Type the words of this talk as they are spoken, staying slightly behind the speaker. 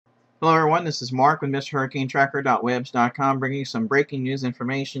Hello everyone, this is Mark with MrHurricaneTracker.webs.com bringing you some breaking news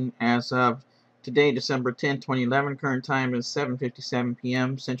information as of today, December 10, 2011. Current time is 7:57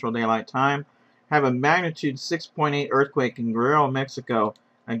 p.m. Central Daylight Time. Have a magnitude 6.8 earthquake in Guerrero, Mexico.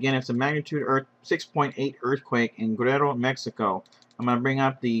 Again, it's a magnitude 6.8 earthquake in Guerrero, Mexico. I'm going to bring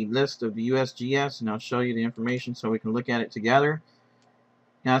up the list of the USGS and I'll show you the information so we can look at it together.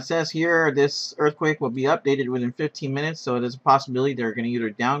 Now it says here this earthquake will be updated within 15 minutes, so there's a possibility they're going to either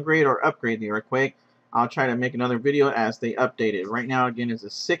downgrade or upgrade the earthquake. I'll try to make another video as they update it. Right now, again, it's a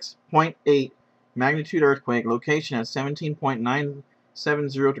 6.8 magnitude earthquake. Location at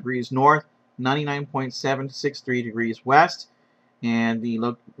 17.970 degrees north, 99.763 degrees west. And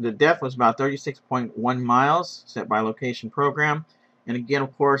the depth was about 36.1 miles, set by location program. And again,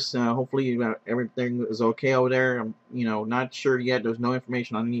 of course, hopefully everything is okay over there. I'm, not sure yet. There's no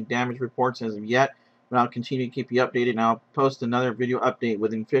information on any damage reports as of yet, but I'll continue to keep you updated. And I'll post another video update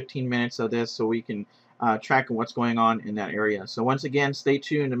within 15 minutes of this, so we can track what's going on in that area. So once again, stay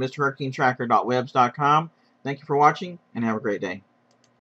tuned to MrHurricaneTracker.webs.com. Thank you for watching, and have a great day.